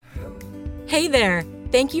Hey there!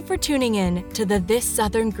 Thank you for tuning in to the This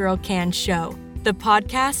Southern Girl Can show, the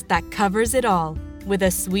podcast that covers it all with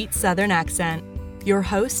a sweet Southern accent. Your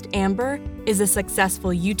host, Amber, is a successful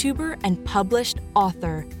YouTuber and published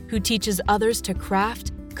author who teaches others to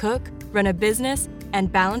craft, cook, run a business,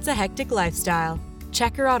 and balance a hectic lifestyle.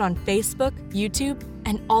 Check her out on Facebook, YouTube,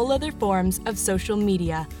 and all other forms of social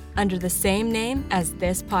media under the same name as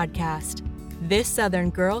this podcast, This Southern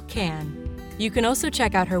Girl Can. You can also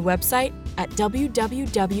check out her website at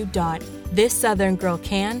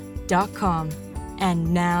www.thissoutherngirlcan.com.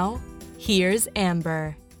 And now, here's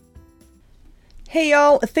Amber. Hey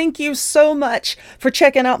y'all, thank you so much for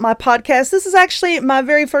checking out my podcast. This is actually my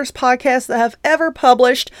very first podcast that I've ever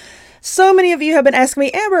published. So many of you have been asking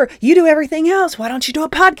me, Amber, you do everything else. Why don't you do a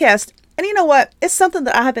podcast? And you know what? It's something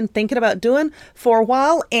that I have been thinking about doing for a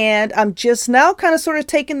while, and I'm just now kind of sort of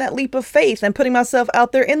taking that leap of faith and putting myself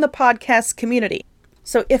out there in the podcast community.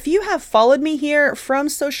 So if you have followed me here from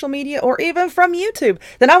social media or even from YouTube,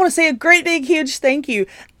 then I want to say a great big huge thank you.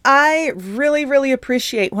 I really, really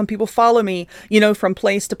appreciate when people follow me, from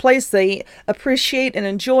place to place. They appreciate and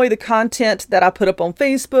enjoy the content that I put up on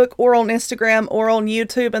Facebook or on Instagram or on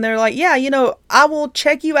YouTube. And they're like, yeah, I will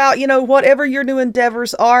check you out, whatever your new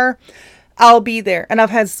endeavors are, I'll be there. And I've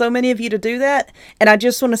had so many of you to do that. And I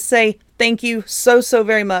just want to say thank you so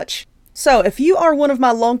very much. So if you are one of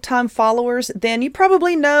my longtime followers, then you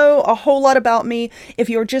probably know a whole lot about me. If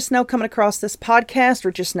you're just now coming across this podcast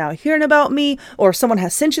or just now hearing about me, or someone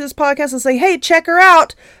has sent you this podcast and say, hey, check her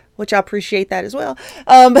out, which I appreciate that as well.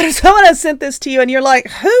 But if someone has sent this to you and you're like,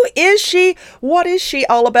 who is she? What is she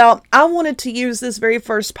all about? I wanted to use this very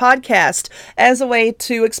first podcast as a way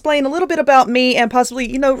to explain a little bit about me and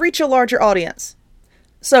possibly, reach a larger audience.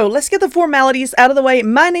 So let's get the formalities out of the way.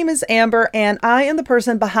 My name is Amber, and I am the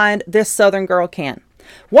person behind This Southern Girl Can.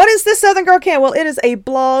 What is This Southern Girl Can? Well, it is a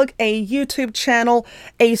blog, a YouTube channel,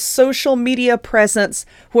 a social media presence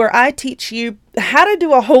where I teach you how to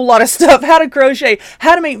do a whole lot of stuff, how to crochet,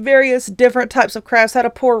 how to make various different types of crafts, how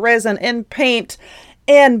to pour resin and paint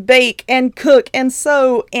and bake and cook and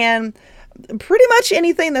sew and pretty much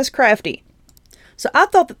anything that's crafty. So I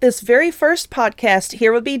thought that this very first podcast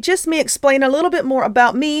here would be just me explaining a little bit more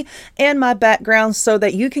about me and my background so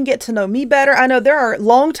that you can get to know me better. I know there are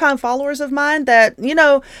longtime followers of mine that,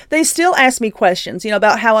 they still ask me questions,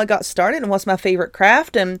 about how I got started and what's my favorite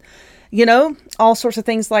craft and, all sorts of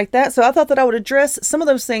things like that. So I thought that I would address some of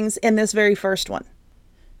those things in this very first one.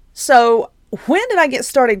 So when did I get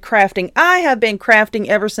started crafting? I have been crafting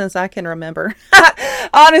ever since I can remember.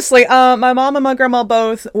 Honestly, my mom and my grandma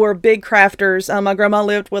both were big crafters. My grandma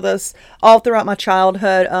lived with us all throughout my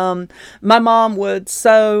childhood. My mom would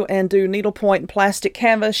sew and do needlepoint and plastic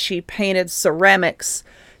canvas. She painted ceramics.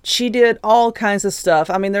 She did all kinds of stuff.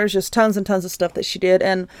 I mean, there's just tons and tons of stuff that she did.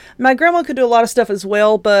 And my grandma could do a lot of stuff as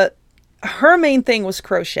well, but her main thing was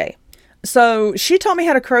crochet. So she taught me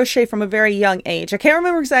how to crochet from a very young age. I can't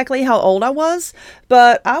remember exactly how old I was,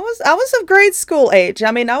 but I was of grade school age.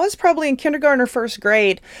 I mean, I was probably in kindergarten or first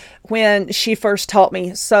grade when she first taught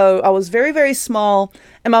me. So I was very, very small.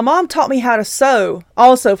 And my mom taught me how to sew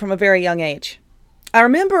also from a very young age. I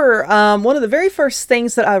remember one of the very first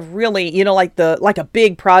things that I really, like a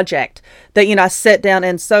big project that, I sat down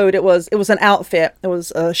and sewed. It was an outfit. It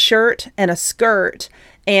was a shirt and a skirt.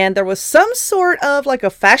 And there was some sort of like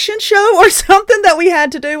a fashion show or something that we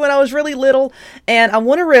had to do when I was really little. And I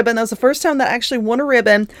won a ribbon. That was the first time that I actually won a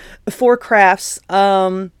ribbon for crafts. I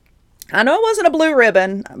know it wasn't a blue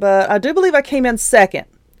ribbon, but I do believe I came in second.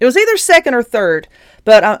 It was either second or third,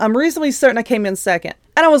 but I'm reasonably certain I came in second.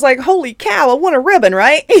 And I was like, holy cow, I won a ribbon,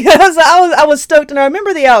 right? So I was stoked. And I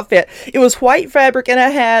remember the outfit. It was white fabric and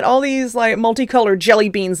it had all these like multicolored jelly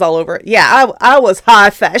beans all over it. Yeah, I was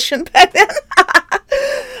high fashion back then.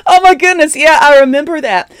 Oh my goodness. Yeah, I remember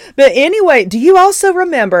that. But anyway, do you also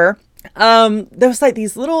remember there was like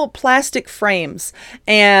these little plastic frames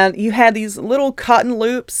and you had these little cotton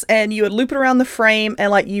loops and you would loop it around the frame and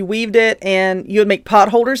like you weaved it and you would make pot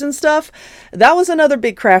holders and stuff. That was another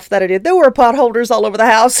big craft that I did. There were pot holders all over the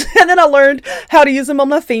house. And then I learned how to use them on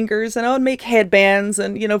my fingers and I would make headbands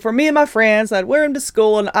and, for me and my friends, I'd wear them to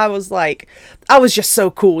school and I was just so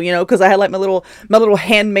cool, because I had like my little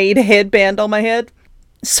handmade headband on my head.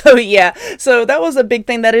 So yeah, so that was a big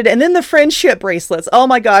thing that I did. And then the friendship bracelets. Oh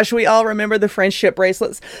my gosh, we all remember the friendship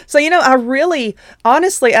bracelets. So, I really,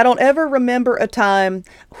 honestly, I don't ever remember a time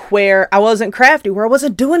where I wasn't crafty, where I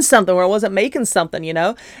wasn't doing something, where I wasn't making something,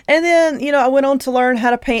 And then, I went on to learn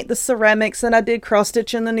how to paint the ceramics and I did cross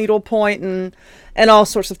stitch and the needlepoint and all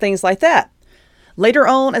sorts of things like that. later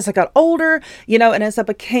on, as I got older, and as I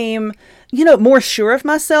became, more sure of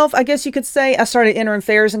myself, I guess you could say, I started entering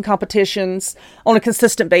fairs and competitions on a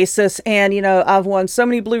consistent basis. And, I've won so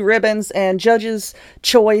many blue ribbons and judges'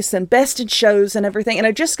 choice and best in shows and everything. And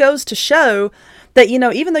it just goes to show that,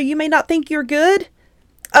 even though you may not think you're good,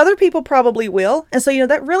 other people probably will. And so,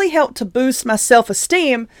 that really helped to boost my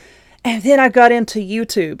self-esteem. And then I got into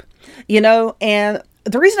YouTube, and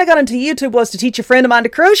the reason I got into YouTube was to teach a friend of mine to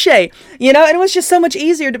crochet, and it was just so much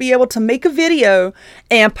easier to be able to make a video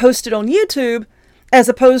and post it on YouTube as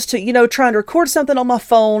opposed to, trying to record something on my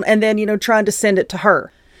phone and then, trying to send it to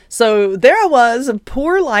her. So there I was,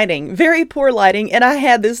 poor lighting, very poor lighting, and I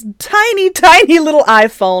had this tiny, tiny little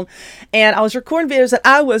iPhone, and I was recording videos and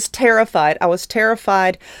I was terrified. I was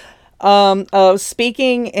terrified of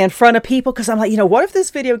speaking in front of people, because I'm like, what if this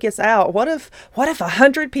video gets out? What if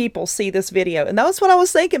 100 people see this video? And that was what I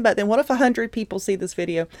was thinking back then. What if 100 people see this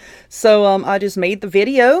video? So I just made the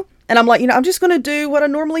video, and I'm like, I'm just going to do what I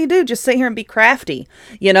normally do, just sit here and be crafty,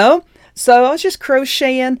 So I was just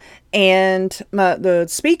crocheting, and the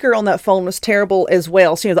speaker on that phone was terrible as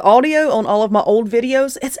well. So, the audio on all of my old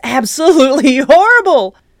videos, it's absolutely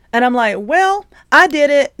horrible. And I'm like, well, I did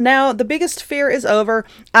it. Now the biggest fear is over.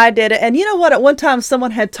 I did it. And you know what? At one time,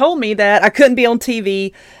 someone had told me that I couldn't be on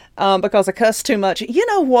TV because I cuss too much. You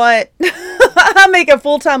know what? I make a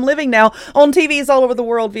full-time living now on TVs all over the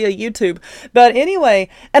world via YouTube. But anyway,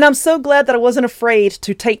 and I'm so glad that I wasn't afraid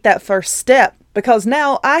to take that first step, because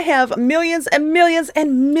now I have millions and millions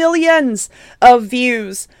and millions of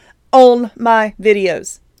views on my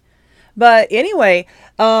videos. But anyway,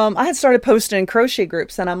 I had started posting in crochet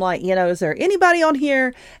groups, and I'm like, is there anybody on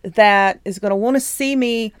here that is going to want to see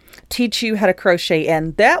me teach you how to crochet?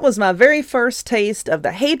 And that was my very first taste of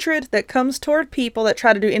the hatred that comes toward people that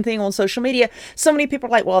try to do anything on social media. So many people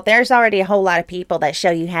are like, well, there's already a whole lot of people that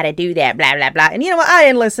show you how to do that, blah, blah, blah. And you know what? I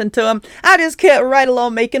didn't listen to them. I just kept right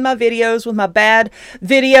along making my videos with my bad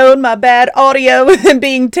video and my bad audio and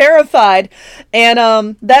being terrified.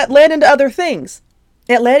 And that led into other things.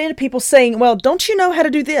 It led into people saying, well, don't you know how to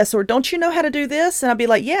do this? Or don't you know how to do this? And I'd be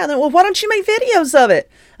like, yeah. And then, well, why don't you make videos of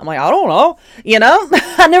it? I'm like, I don't know.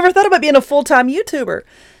 I never thought about being a full-time YouTuber.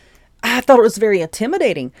 I thought it was very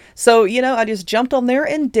intimidating. So, I just jumped on there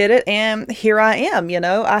and did it. And here I am.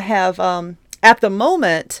 I have, at the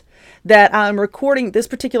moment that I'm recording this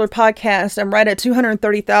particular podcast, I'm right at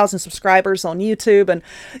 230,000 subscribers on YouTube. And,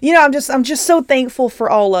 I'm just so thankful for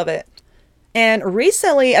all of it. And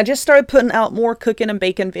recently, I just started putting out more cooking and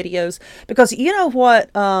baking videos, because you know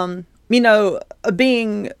what,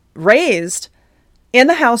 being raised in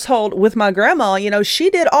the household with my grandma, she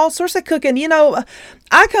did all sorts of cooking.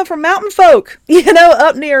 I come from mountain folk,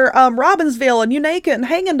 up near Robbinsville and Unaka and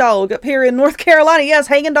Hanging-Dog up here in North Carolina. Yes,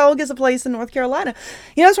 Hanging-Dog is a place in North Carolina.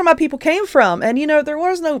 That's where my people came from. And, there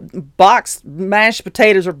was no boxed mashed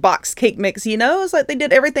potatoes or boxed cake mix, It's like they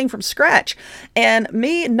did everything from scratch. And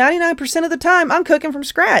me, 99% of the time, I'm cooking from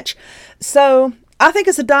scratch. So I think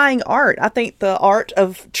it's a dying art. I think the art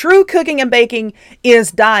of true cooking and baking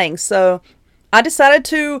is dying. So I decided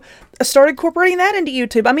to start incorporating that into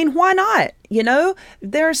YouTube. I mean, why not?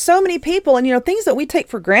 There are so many people, and, things that we take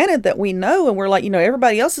for granted that we know, and we're like,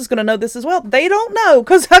 everybody else is going to know this as well. They don't know,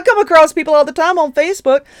 because I come across people all the time on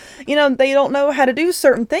Facebook, they don't know how to do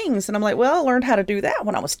certain things. And I'm like, well, I learned how to do that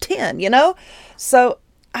when I was 10, So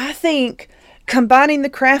I think combining the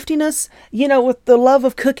craftiness, with the love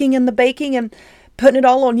of cooking and the baking and putting it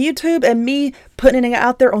all on YouTube, and me putting it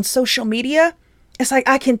out there on social media, it's like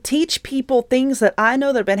I can teach people things that I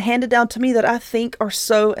know that have been handed down to me that I think are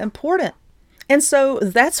so important. And so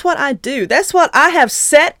that's what I do. That's what I have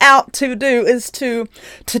set out to do, is to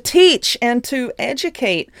teach and to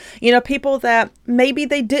educate, people that maybe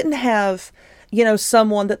they didn't have,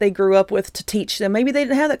 someone that they grew up with to teach them. Maybe they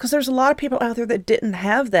didn't have that, because there's a lot of people out there that didn't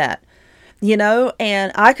have that,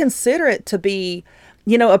 and I consider it to be,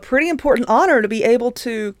 a pretty important honor to be able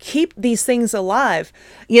to keep these things alive,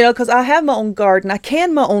 because I have my own garden. I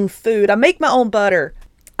can my own food. I make my own butter.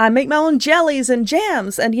 I make my own jellies and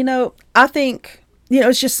jams. And, I think,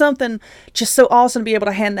 it's just something just so awesome to be able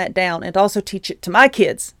to hand that down and also teach it to my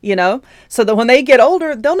kids, so that when they get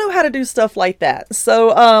older, they'll know how to do stuff like that. So,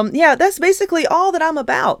 that's basically all that I'm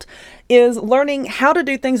about, is learning how to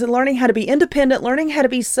do things and learning how to be independent, learning how to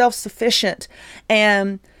be self-sufficient.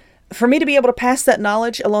 And for me to be able to pass that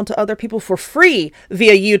knowledge along to other people for free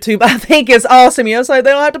via YouTube, I think is awesome. It's like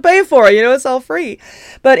they don't have to pay for it. It's all free.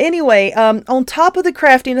 But anyway, on top of the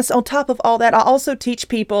craftiness, on top of all that, I also teach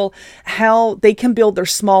people how they can build their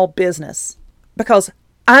small business, because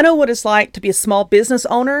I know what it's like to be a small business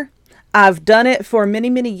owner. I've done it for many,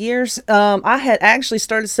 many years. I had actually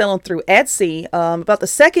started selling through Etsy about the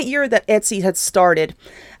second year that Etsy had started.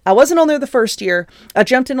 I wasn't on there the first year. I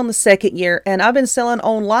jumped in on the second year, and I've been selling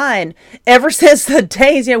online ever since the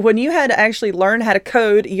days, when you had to actually learn how to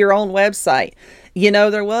code your own website.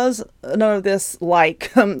 There was none of this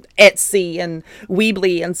like Etsy and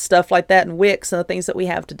Weebly and stuff like that, and Wix and the things that we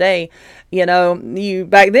have today.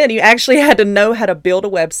 Back then you actually had to know how to build a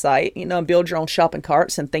website, build your own shopping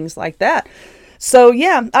carts and things like that. So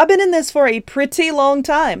yeah, I've been in this for a pretty long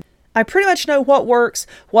time. I pretty much know what works,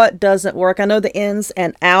 what doesn't work. I know the ins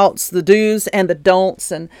and outs, the do's and the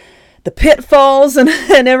don'ts, and the pitfalls and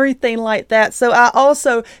everything like that. So I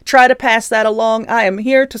also try to pass that along. I am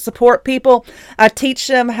here to support people. I teach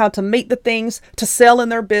them how to make the things to sell in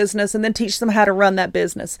their business, and then teach them how to run that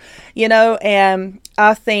business. And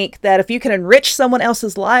I think that if you can enrich someone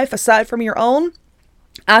else's life aside from your own,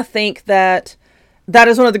 I think that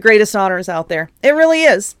is one of the greatest honors out there. It really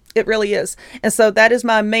is. It really is. And so that is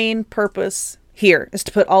my main purpose here, is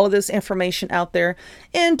to put all of this information out there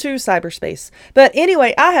into cyberspace. But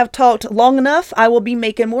anyway, I have talked long enough. I will be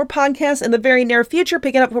making more podcasts in the very near future,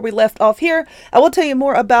 picking up where we left off here. I will tell you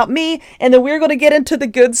more about me, and then we're going to get into the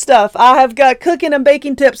good stuff. I have got cooking and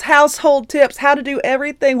baking tips, household tips, how to do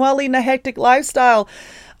everything while leading a hectic lifestyle.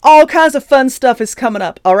 All kinds of fun stuff is coming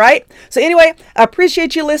up, all right? So anyway, I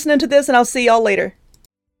appreciate you listening to this, and I'll see y'all later.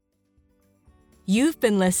 You've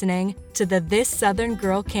been listening to the This Southern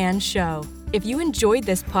Girl Can show. If you enjoyed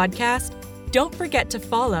this podcast, don't forget to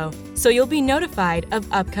follow so you'll be notified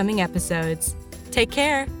of upcoming episodes. Take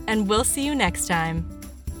care, and we'll see you next time.